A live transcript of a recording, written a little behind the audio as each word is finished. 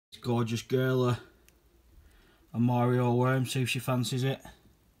This gorgeous girl a Mario worm, see if she fancies it.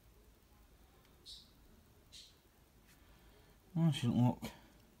 Oh, she doesn't look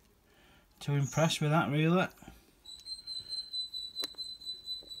too impressed with that, really.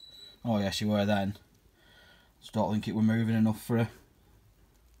 Oh yes, she were then. Just don't think it were moving enough for her.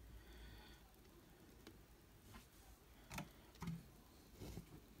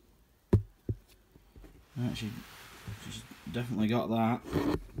 Right, she's definitely got that.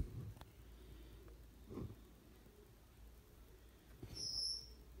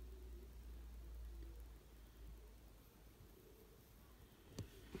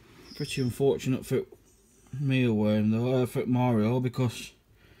 Pretty unfortunate for mealworm though, for Mario, because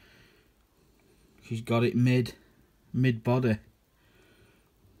she's got it mid body.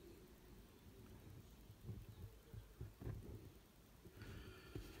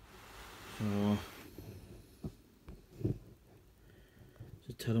 So it's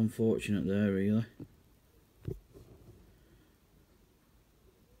a tad unfortunate there, really.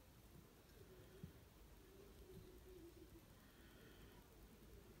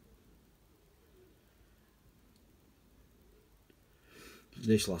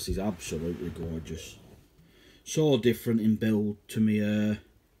 This lass is absolutely gorgeous. So different in build to me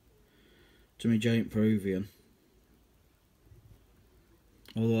giant Peruvian.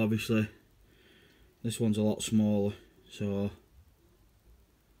 Although obviously this one's a lot smaller, so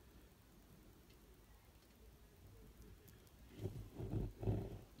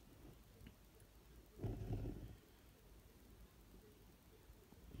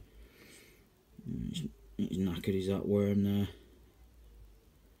it's knackered, is that worm there.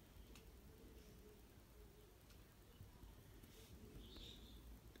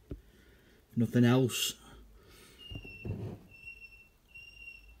 Nothing else,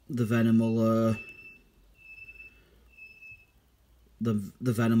 the venom will the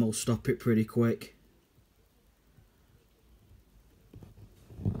venom will stop it pretty quick.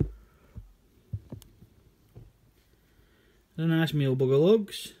 A nice meal, bugger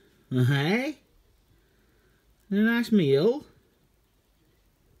lugs. Hey, a nice meal.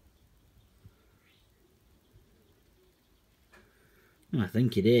 I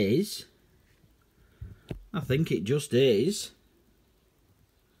think it is. I think it just is.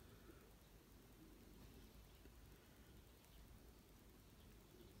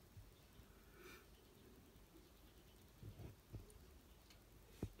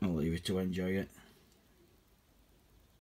 I'll leave you to enjoy it.